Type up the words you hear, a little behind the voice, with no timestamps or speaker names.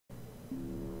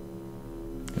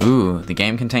Ooh, the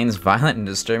game contains violent and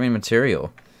disturbing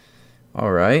material.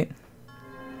 Alright.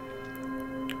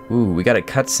 Ooh, we got a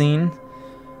cutscene.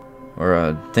 Or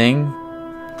a thing.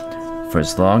 For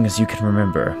as long as you can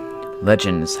remember,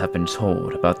 legends have been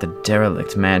told about the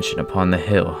derelict mansion upon the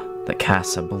hill that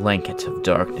casts a blanket of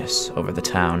darkness over the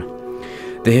town.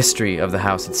 The history of the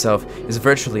house itself is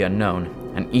virtually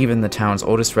unknown, and even the town's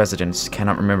oldest residents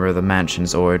cannot remember the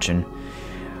mansion's origin.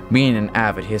 Being an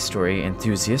avid history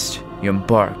enthusiast, you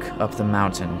embark up the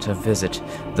mountain to visit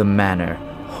the manor,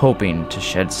 hoping to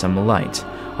shed some light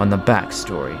on the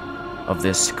backstory of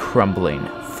this crumbling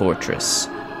fortress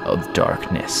of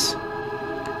darkness.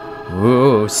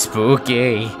 Ooh,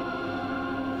 spooky.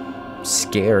 I'm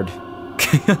scared.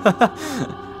 I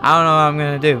don't know what I'm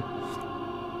gonna do.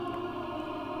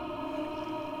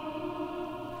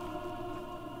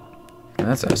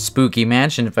 That's a spooky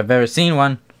mansion if I've ever seen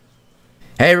one.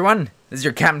 Hey everyone, this is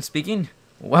your captain speaking.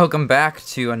 Welcome back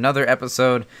to another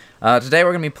episode. Today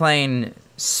we're gonna be playing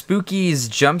Spooky's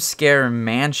Jumpscare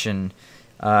Mansion.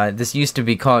 This used to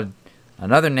be called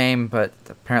another name, but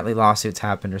apparently lawsuits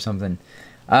happened or something.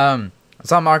 I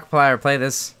saw Markiplier play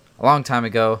this a long time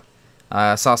ago.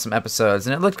 I saw some episodes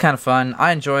and it looked kind of fun.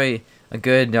 I enjoy a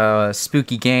good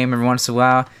spooky game every once in a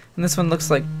while, and this one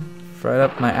looks like right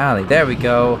up my alley. There we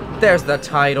go. There's the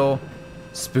title.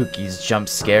 Spooky's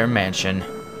Jumpscare Mansion.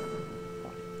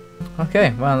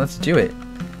 Okay, well, let's do it.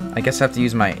 I guess I have to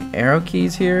use my arrow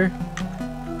keys here.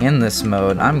 In this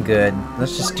mode, I'm good.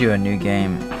 Let's just do a new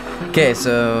game. Okay,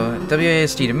 so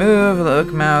WASD to move,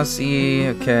 look, mouse, E,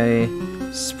 okay.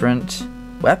 Sprint,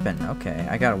 weapon, okay.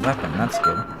 I got a weapon, that's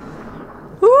good.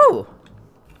 Woo!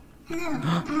 Hello,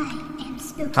 I am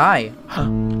Spooky. Hi.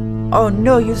 Oh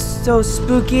no, you're so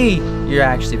spooky! You're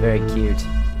actually very cute.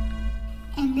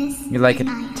 And this You're like is a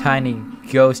my tiny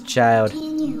ghost child.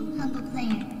 Can you, humble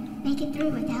player, make it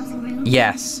through 1,000 rooms?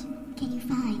 Yes. Can you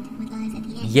find what lies at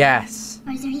the end? Yes.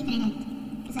 Or is there even an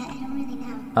end? Because I don't really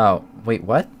know. Oh, wait,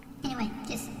 what? Anyway,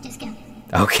 just go.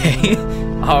 Okay.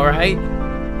 Alright.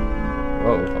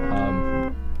 Whoa,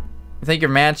 I think your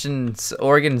mansion's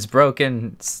organ's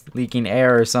broken. It's leaking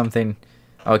air or something.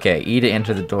 Okay, E to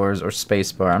enter the doors or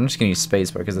spacebar. I'm just gonna use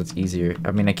spacebar because it's easier.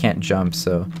 I mean, I can't jump,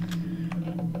 so.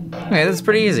 Okay, this is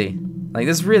pretty easy. Like,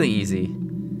 this is really easy.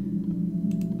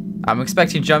 I'm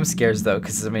expecting jump scares though,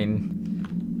 because I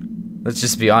mean, let's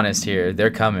just be honest here. They're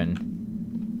coming.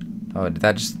 Oh, did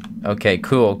that just. Okay,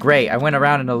 cool. Great. I went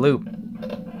around in a loop.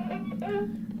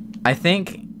 I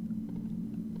think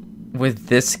with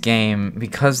this game,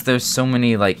 because there's so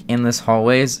many like endless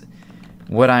hallways,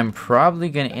 what I'm probably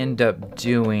gonna end up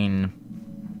doing.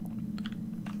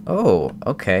 Oh,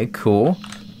 okay, cool.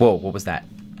 Whoa, what was that?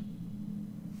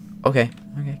 Okay,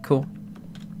 cool.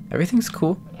 Everything's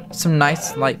cool. Some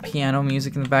nice light piano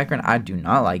music in the background. I do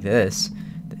not like this.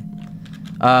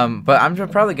 But I'm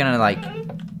probably gonna like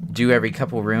do every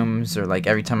couple rooms or like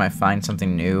every time I find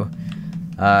something new.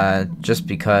 Just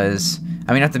because.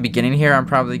 I mean, at the beginning here, I'm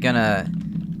probably gonna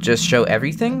just show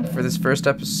everything for this first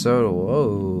episode.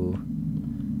 Whoa.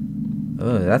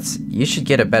 Oh, that's. You should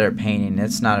get a better painting.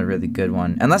 It's not a really good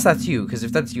one. Unless that's you, because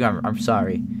if that's you, I'm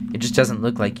sorry. It just doesn't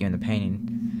look like you in the painting.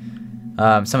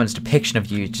 Someone's depiction of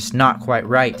you is just not quite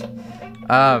right.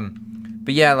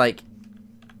 But yeah, like,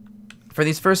 for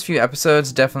these first few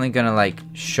episodes, definitely gonna, like,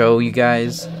 show you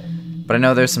guys. But I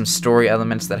know there's some story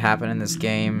elements that happen in this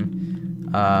game.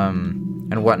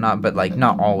 And whatnot, but like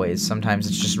not always. Sometimes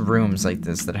it's just rooms like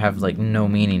this that have like no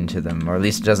meaning to them, or at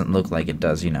least it doesn't look like it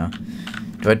does, you know.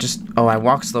 Do I just, oh, I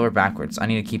walk slower backwards. I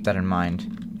need to keep that in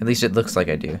mind. At least it looks like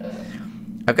I do.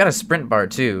 I've got a sprint bar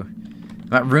too.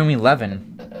 I'm at room 11.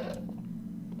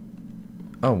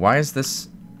 Oh, why is this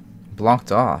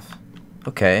blocked off?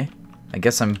 Okay, I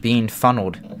guess I'm being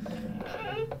funneled.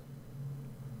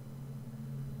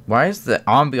 Why is the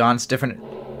ambiance different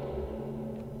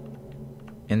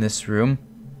in this room?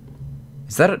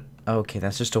 Is that a... Okay,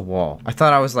 that's just a wall. I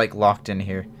thought I was, like, locked in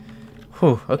here.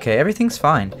 Whew, okay, everything's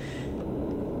fine.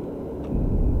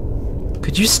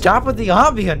 Could you stop with the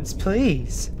ambience,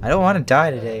 please? I don't want to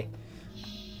die today.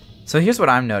 So here's what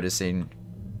I'm noticing.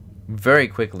 Very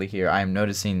quickly here, I'm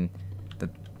noticing that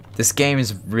this game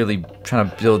is really trying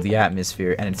to build the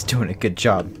atmosphere, and it's doing a good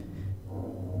job.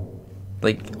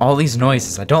 Like, all these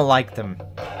noises, I don't like them.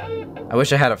 I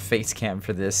wish I had a face cam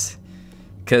for this.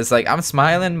 Cause like I'm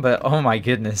smiling, but oh my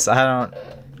goodness, I don't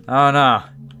know. I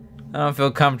don't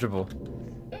feel comfortable.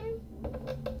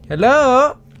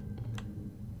 Hello?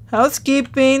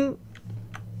 Housekeeping?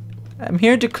 I'm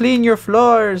here to clean your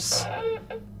floors.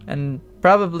 And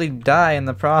probably die in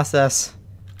the process.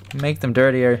 Make them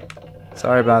dirtier.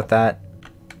 Sorry about that.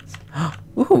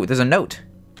 Ooh, there's a note.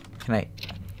 Can I?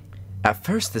 At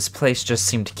first, this place just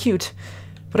seemed cute,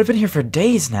 but I've been here for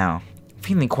days now.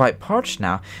 Feeling quite parched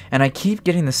now, and I keep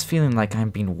getting this feeling like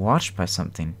I'm being watched by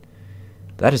something.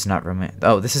 That is not romantic.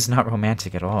 Oh, this is not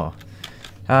romantic at all.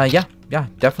 Yeah,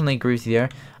 definitely agree with you there.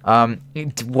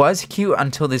 It was cute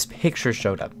until this picture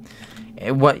showed up.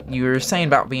 What you were saying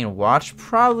about being watched,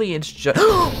 probably it's just...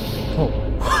 Oh.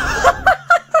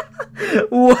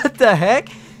 What the heck?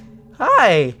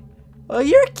 Hi. Well,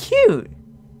 you're cute.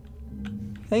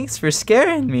 Thanks for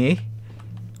scaring me.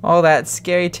 All that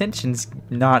scary tension's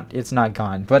it's not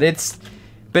gone, but it's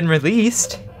been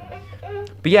released.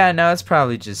 But yeah, no, it's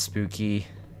probably just spooky.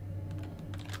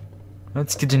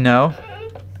 That's good to know.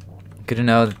 Good to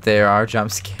know that there are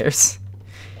jump scares.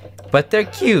 But they're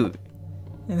cute.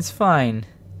 It's fine.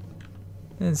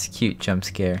 It's a cute jump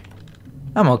scare.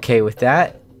 I'm okay with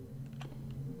that.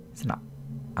 It's an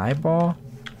eyeball?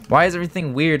 Why is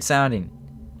everything weird sounding?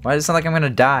 Why does it sound like I'm gonna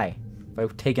die if I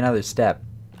take another step?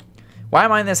 Why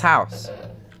am I in this house?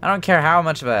 I don't care how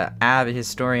much of an avid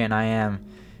historian I am.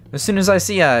 As soon as I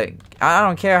see I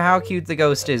don't care how cute the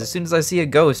ghost is. As soon as I see a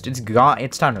ghost, it's gone.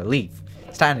 It's time to leave.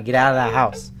 It's time to get out of that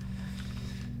house.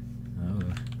 Oh.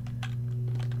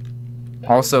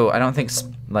 Also, I don't think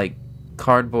like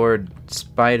cardboard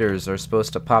spiders are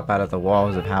supposed to pop out of the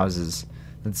walls of houses.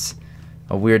 That's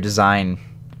a weird design.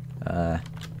 I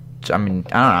mean,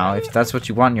 I don't know. If that's what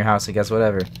you want in your house, I guess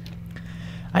whatever.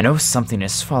 I know something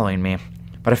is following me,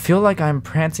 but I feel like I'm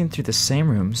prancing through the same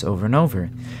rooms over and over.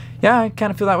 Yeah, I kind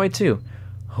of feel that way too.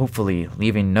 Hopefully,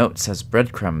 leaving notes as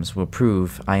breadcrumbs will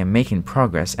prove I am making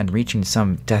progress and reaching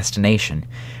some destination.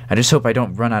 I just hope I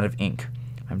don't run out of ink.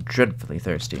 I'm dreadfully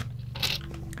thirsty.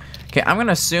 Okay, I'm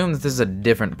gonna assume that this is a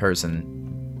different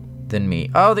person than me.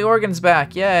 Oh, the organ's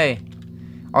back, yay!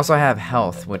 Also, I have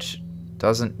health, which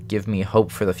doesn't give me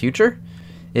hope for the future.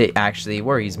 It actually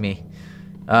worries me.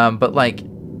 But like...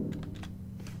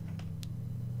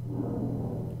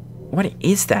 What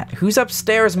is that? Who's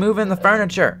upstairs moving the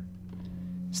furniture?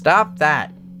 Stop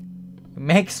that. It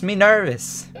makes me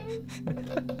nervous.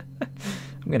 I'm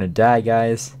gonna die,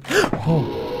 guys.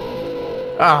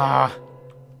 Oh. Ah.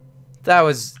 That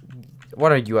was...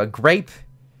 What are you, a grape?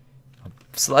 A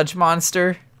sludge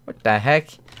monster? What the heck?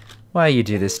 Why you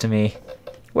do this to me?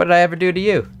 What did I ever do to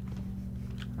you?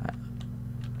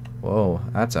 Whoa,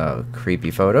 that's a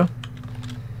creepy photo.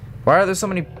 Why are there so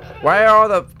many... Why are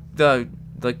all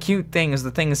the cute things,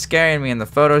 the things scaring me, and the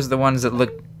photos are the ones that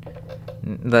look...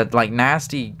 The, like,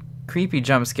 nasty, creepy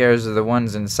jump scares are the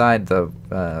ones inside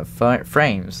the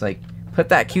frames. Like, put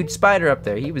that cute spider up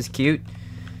there. He was cute.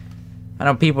 I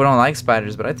know people don't like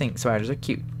spiders, but I think spiders are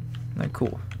cute. They're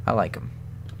cool. I like them.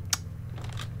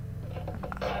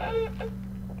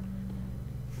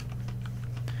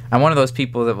 I'm one of those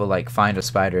people that will like find a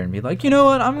spider and be like, you know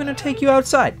what, I'm gonna take you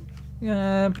outside. I'm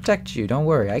gonna protect you, don't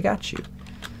worry, I got you.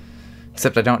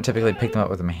 Except I don't typically pick them up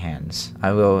with my hands.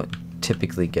 I will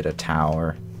typically get a towel,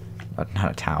 or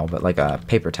not a towel, but like a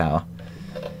paper towel.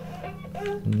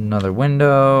 Another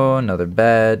window, another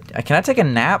bed. Can I take a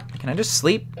nap? Can I just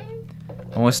sleep?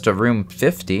 Almost to room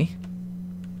 50.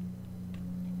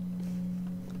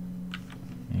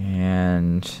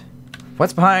 And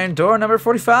what's behind door number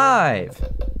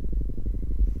 45?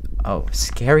 Oh,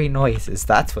 scary noises.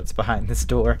 That's what's behind this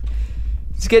door.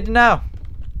 It's good to know.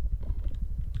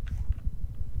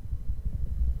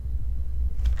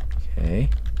 Okay.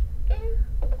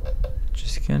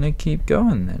 Just gonna keep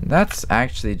going then. That's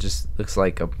actually just looks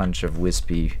like a bunch of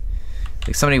wispy.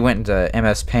 Like somebody went into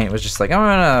MS Paint and was just like, I'm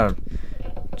gonna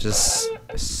just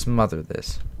smother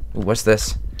this. Ooh, what's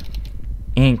this?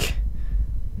 Ink.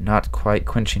 Not quite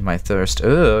quenching my thirst.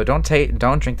 Ugh, don't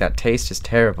drink that. Taste is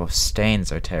terrible.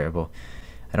 Stains are terrible.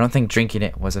 I don't think drinking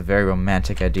it was a very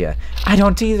romantic idea. I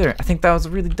don't either. I think that was a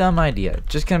really dumb idea.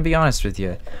 Just gonna be honest with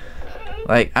you.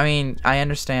 Like, I mean, I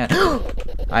understand.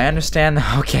 I understand.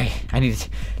 Okay,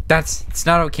 it's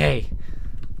not okay.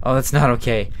 Oh, that's not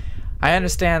okay. I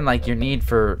understand, like, your need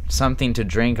for something to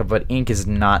drink, but ink is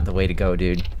not the way to go,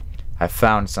 dude. I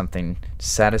found something to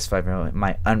satisfy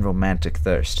my unromantic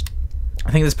thirst.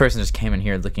 I think this person just came in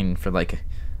here looking for, like,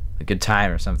 a good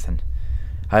time or something.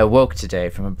 I awoke today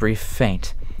from a brief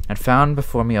faint and found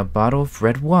before me a bottle of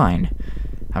red wine.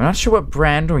 I'm not sure what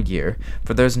brand or year,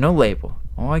 for there's no label.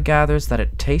 All I gather is that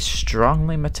it tastes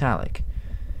strongly metallic.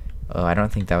 Oh, I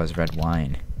don't think that was red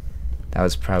wine. That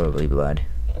was probably blood.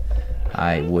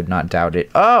 I would not doubt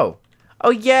it. Oh!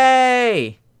 Oh,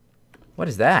 yay! What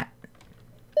is that?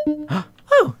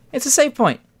 Oh, it's a save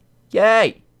point.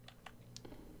 Yay!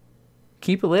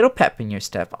 Keep a little pep in your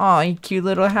step. Aw, you cute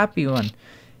little happy one.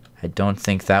 I don't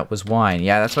think that was wine.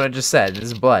 Yeah, that's what I just said. This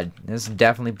is blood. This is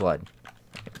definitely blood.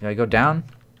 Do I go down?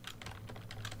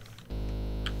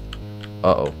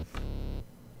 Uh-oh.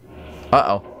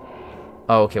 Uh-oh.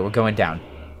 Oh, okay, we're going down.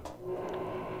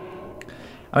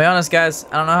 I'll be honest, guys.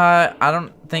 I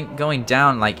don't think going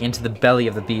down, like, into the belly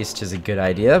of the beast is a good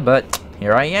idea, but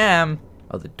here I am.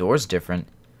 Oh, the door's different.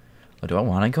 Oh, do I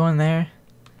want to go in there?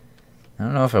 I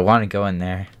don't know if I want to go in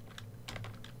there.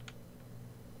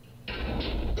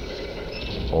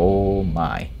 Oh,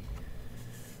 my.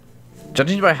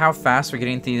 Judging by how fast we're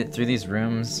getting through these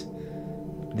rooms,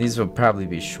 these will probably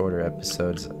be shorter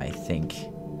episodes, I think.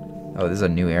 Oh, this is a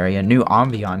new area. New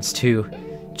ambiance, too.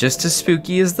 Just as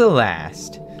spooky as the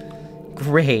last.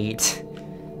 Great.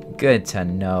 Good to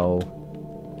know.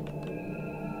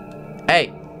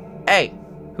 Hey! Hey!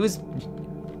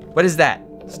 What is that?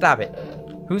 Stop it.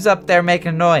 Who's up there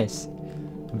making noise?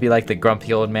 It'd be like the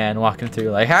grumpy old man walking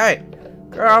through like, hey!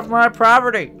 Get off my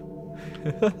property!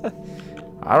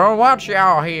 I don't want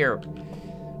y'all here.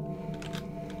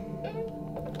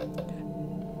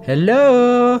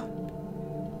 Hello?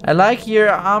 I like your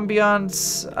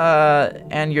ambiance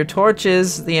and your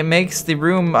torches. It makes the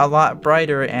room a lot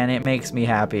brighter and it makes me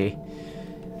happy.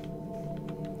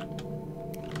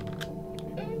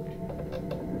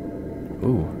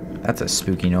 Ooh, that's a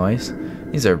spooky noise.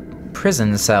 These are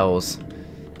prison cells.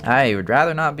 I would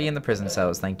rather not be in the prison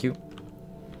cells, thank you.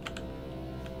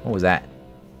 What was that?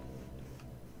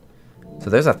 So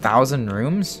there's 1,000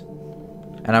 rooms?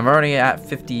 And I'm already at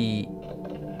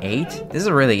 58? This is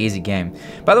a really easy game.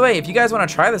 By the way, if you guys want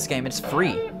to try this game, it's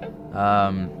free.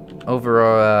 Over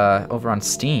on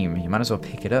Steam. You might as well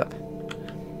pick it up.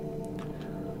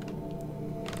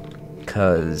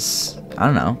 Cause, I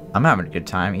don't know. I'm having a good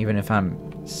time, even if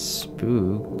I'm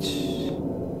spooked.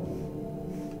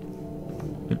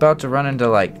 We're about to run into,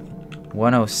 like,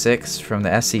 106 from the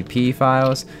SCP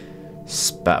files.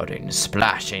 Spouting,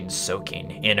 splashing,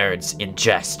 soaking, innards,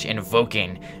 ingest,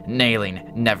 invoking,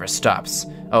 nailing, never stops.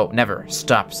 Oh, never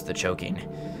stops the choking.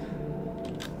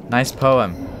 Nice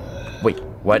poem. Wait,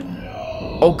 what?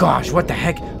 Oh gosh, what the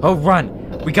heck? Oh,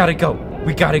 run! We gotta go!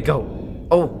 We gotta go!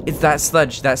 Oh, it's that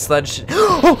sludge,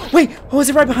 Oh, wait! Oh, is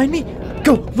it right behind me?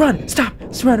 Go! Run! Stop!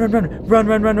 Run, run, run! Run,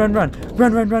 run, run, run, run!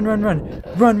 Run, run, run, run, run!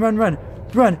 Run, run, run!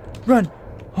 Run, run!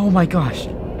 Oh my gosh.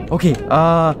 Okay,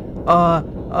 oh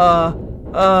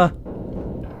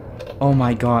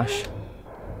my gosh.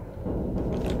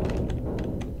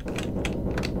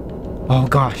 Oh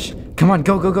gosh. Come on,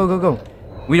 go, go, go, go, go.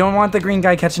 We don't want the green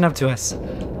guy catching up to us.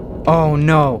 Oh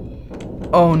no.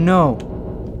 Oh no.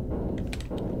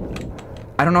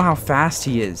 I don't know how fast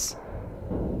he is.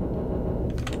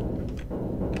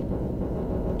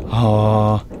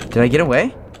 Oh, did I get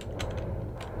away?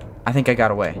 I think I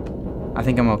got away. I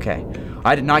think I'm okay.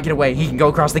 I did not get away. He can go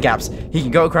across the gaps. He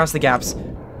can go across the gaps.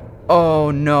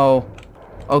 Oh, no.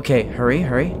 Okay, hurry,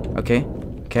 hurry. Okay,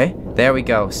 okay. There we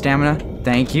go. Stamina.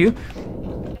 Thank you.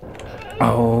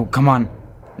 Oh, come on.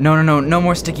 No, no, no. No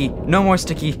more sticky. No more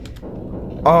sticky.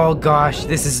 Oh, gosh.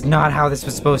 This is not how this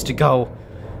was supposed to go.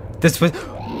 This was...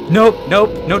 Nope,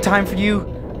 nope. No time for you.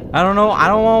 I don't know. I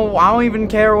don't even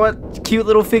care what cute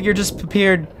little figure just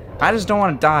appeared. I just don't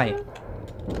want to die.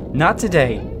 Not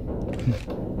today.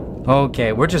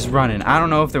 Okay, we're just running. I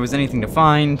don't know if there was anything to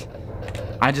find.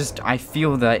 I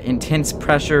feel the intense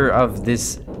pressure of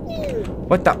this.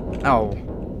 What the? Oh.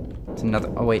 It's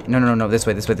another. Oh, wait. No, no, no, no. This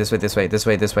way, this way, this way, this way, this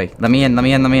way, this way. Let me in, let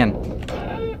me in, let me in.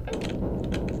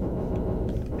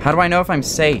 How do I know if I'm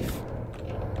safe?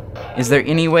 Is there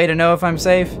any way to know if I'm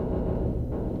safe?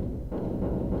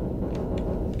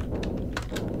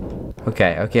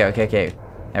 Okay, okay, okay, okay.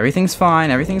 Everything's fine.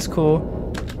 Everything's cool.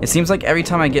 It seems like every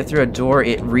time I get through a door,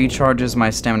 it recharges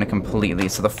my stamina completely.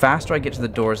 So the faster I get to the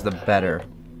doors, the better.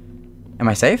 Am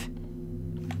I safe?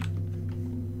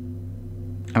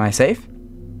 Am I safe?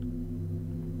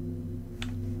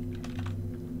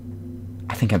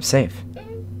 I think I'm safe.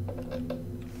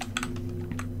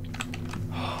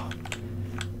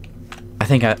 I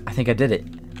think I did it.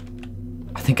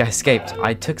 I think I escaped.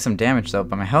 I took some damage though,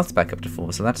 but my health's back up to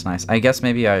full, so that's nice. I guess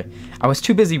maybe I was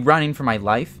too busy running for my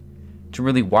life to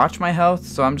really watch my health,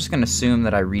 so I'm just gonna assume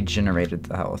that I regenerated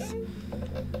the health.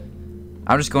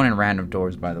 I'm just going in random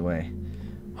doors, by the way.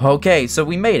 Okay, so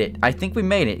we made it. I think we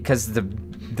made it, because the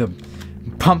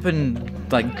pumping,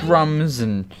 like, drums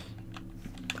and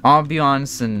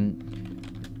ambiance and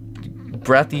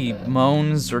breathy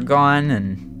moans are gone,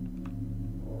 and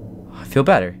I feel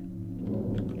better.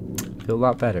 I feel a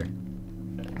lot better.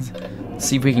 Let's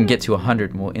see if we can get to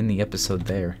 100 and we'll end the episode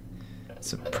there.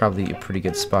 It's probably a pretty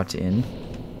good spot to end.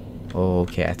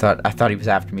 Okay, I thought he was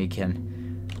after me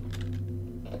again.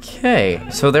 Okay,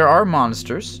 so there are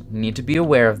monsters. I need to be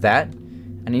aware of that.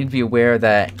 I need to be aware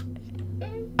that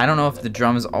I don't know if the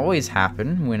drums always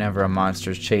happen whenever a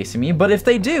monster's chasing me, but if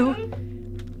they do,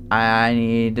 I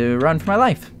need to run for my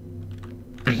life.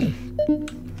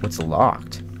 What's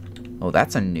locked? Oh,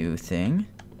 that's a new thing.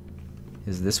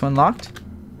 Is this one locked?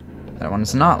 That one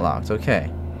is not locked.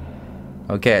 Okay.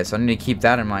 Okay, so I need to keep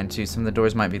that in mind too. Some of the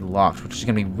doors might be locked, which is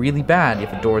going to be really bad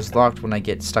if a door is locked when I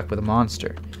get stuck with a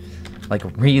monster. Like,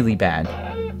 really bad.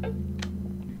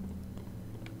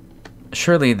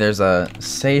 Surely there's a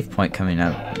save point coming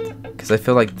up, because I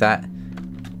feel like that,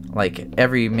 like,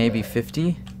 every maybe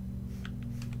 50?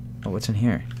 Oh, what's in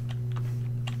here?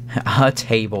 A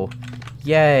table.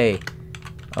 Yay!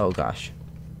 Oh, gosh.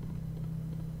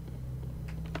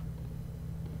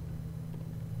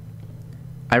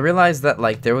 I realized that,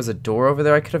 like, there was a door over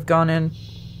there I could have gone in,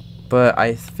 but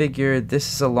I figured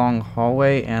this is a long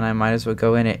hallway, and I might as well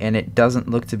go in it, and it doesn't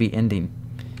look to be ending.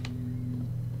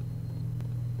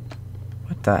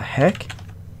 What the heck?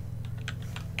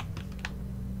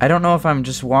 I don't know if I'm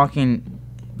just walking,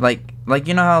 like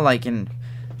you know how, like, in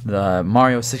the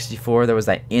Mario 64, there was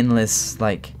that endless,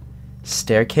 like,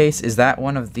 staircase? Is that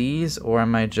one of these, or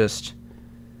am I just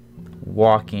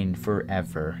walking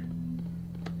forever?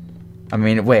 I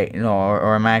mean, wait, no,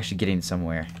 or am I actually getting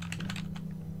somewhere?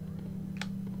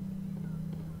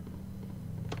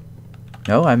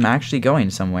 No, I'm actually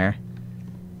going somewhere.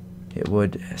 It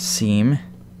would seem.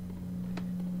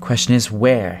 Question is,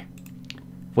 where?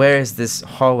 Where is this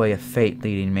hallway of fate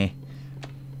leading me?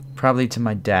 Probably to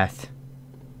my death.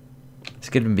 It's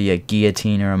gonna be a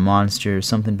guillotine or a monster or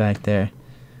something back there.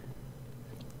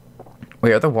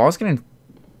 Wait, are the walls getting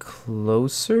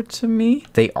closer to me?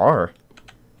 They are.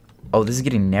 Oh, this is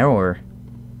getting narrower.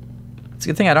 It's a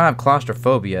good thing I don't have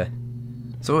claustrophobia.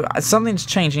 So something's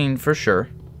changing for sure.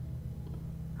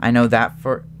 I know that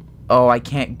for... Oh, I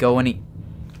can't go any...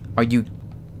 Are you...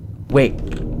 Wait.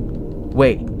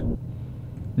 Wait.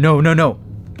 No, no, no.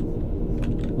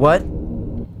 What?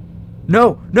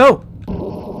 No, no!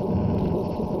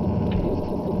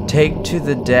 Take to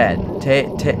the dead. Take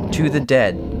to the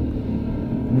dead.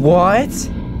 What?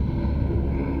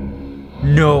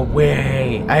 No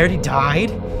way! I already died?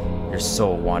 Your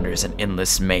soul wanders an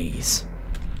endless maze.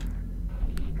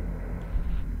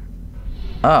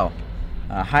 Oh.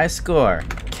 A high score.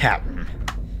 Captain.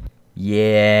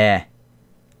 Yeah.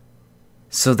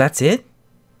 So that's it?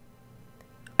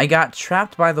 I got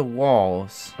trapped by the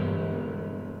walls.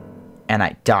 And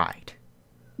I died.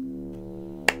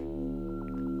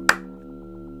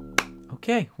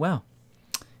 Okay, well.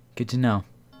 Good to know.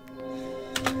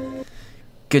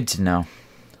 Good to know.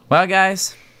 Well,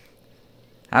 guys,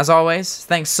 as always,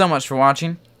 thanks so much for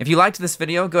watching. If you liked this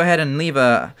video, go ahead and leave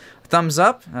a thumbs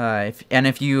up. And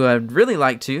if you really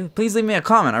like to, please leave me a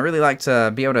comment. I really like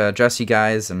to be able to address you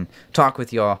guys and talk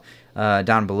with y'all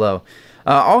down below.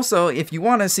 Also, if you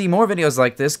want to see more videos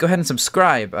like this, go ahead and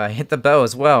subscribe. Hit the bell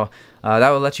as well. That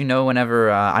will let you know whenever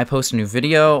I post a new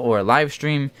video or a live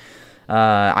stream.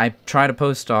 I try to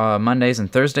post Mondays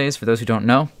and Thursdays for those who don't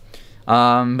know.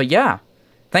 But yeah.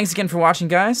 Thanks again for watching,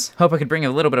 guys. Hope I could bring a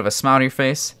little bit of a smile to your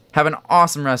face. Have an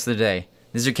awesome rest of the day.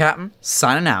 This is your captain,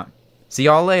 signing out. See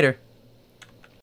y'all later.